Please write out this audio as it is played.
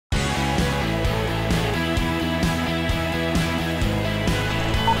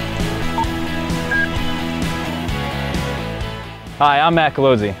Hi, I'm Matt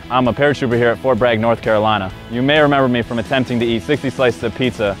Kolodzie. I'm a paratrooper here at Fort Bragg, North Carolina. You may remember me from attempting to eat 60 slices of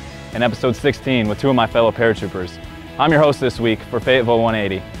pizza in episode 16 with two of my fellow paratroopers. I'm your host this week for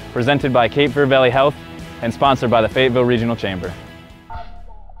Fayetteville180, presented by Cape Fear Valley Health and sponsored by the Fayetteville Regional Chamber.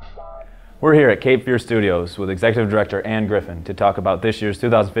 We're here at Cape Fear Studios with Executive Director Ann Griffin to talk about this year's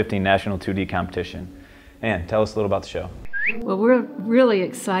 2015 National 2D competition. Ann, tell us a little about the show. Well, we're really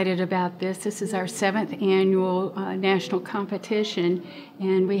excited about this. This is our 7th annual national competition,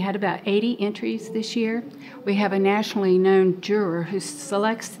 and we had about 80 entries this year. We have a nationally known juror who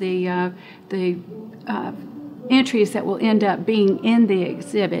selects the entries that will end up being in the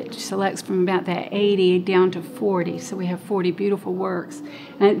exhibit, selects from about that 80 down to 40. So we have 40 beautiful works.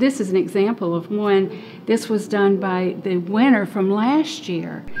 And this is an example of one. This was done by the winner from last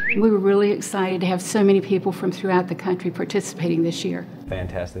year. We were really excited to have so many people from throughout the country participating this year.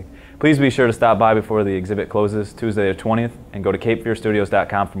 Fantastic. Please be sure to stop by before the exhibit closes Tuesday the 20th and go to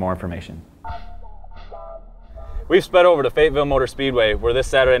capefearstudios.com for more information. We've sped over to Fayetteville Motor Speedway, where this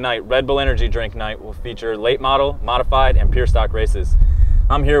Saturday night, Red Bull Energy Drink Night will feature late model, modified, and pure stock races.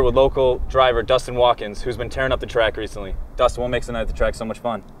 I'm here with local driver Dustin Watkins, who's been tearing up the track recently. Dustin, what makes the night at the track so much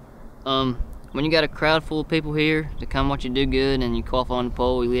fun? When you got a crowd full of people here to come watch you do good and you qualify on the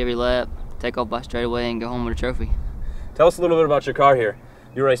pole, you leave every lap, take off by straightaway, and go home with a trophy. Tell us a little bit about your car here.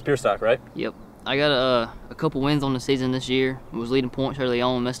 You race pure stock, right? Yep. I got a couple wins on the season this year. I was leading points early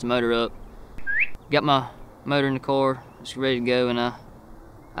on, messed the motor up. Got my motor in the car, just ready to go, and I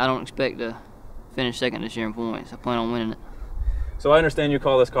don't expect to finish second this year in points. I plan on winning it. So I understand you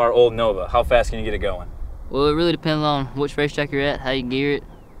call this car Old Nova. How fast can you get it going? Well, it really depends on which racetrack you're at, how you gear it.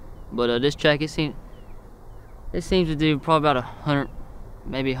 But this track, it seems to do probably about 100,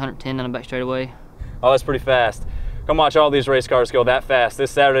 maybe 110 down the back straightaway. Oh, that's pretty fast. Come watch all these race cars go that fast this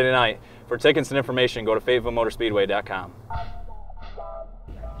Saturday night. For tickets and information, go to FayettevilleMotorspeedway.com.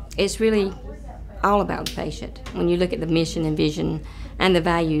 It's really all about the patient. When you look at the mission and vision and the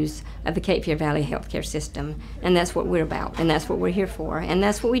values of the Cape Fear Valley healthcare system, and that's what we're about, and that's what we're here for, and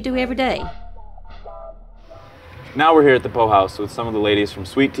that's what we do every day. Now we're here at the Poe House with some of the ladies from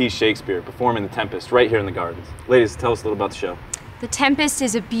Tea Shakespeare performing the Tempest right here in the gardens. Ladies, tell us a little about the show. The Tempest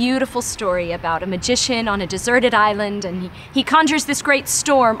is a beautiful story about a magician on a deserted island, and he conjures this great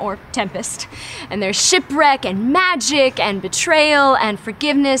storm, or tempest. And there's shipwreck and magic and betrayal and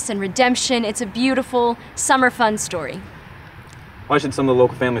forgiveness and redemption. It's a beautiful summer fun story. Why should some of the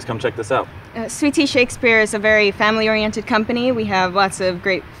local families come check this out? Tea Shakespeare is a very family-oriented company. We have lots of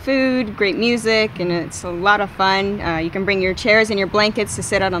great food, great music, and it's a lot of fun. You can bring your chairs and your blankets to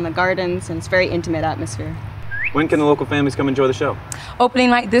sit out on the gardens, and it's a very intimate atmosphere. When can the local families come enjoy the show? Opening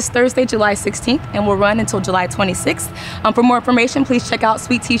night this Thursday, July 16th, and will run until July 26th. For more information, please check out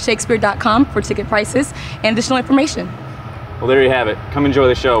sweetteashakespeare.com for ticket prices and additional information. Well, there you have it. Come enjoy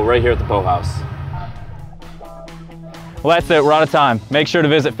the show right here at the Poe House. Well, that's it. We're out of time. Make sure to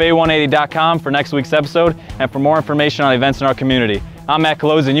visit Faye180.com for next week's episode and for more information on events in our community. I'm Matt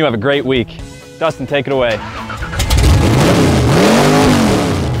Kolodzie, and you have a great week. Dustin, take it away.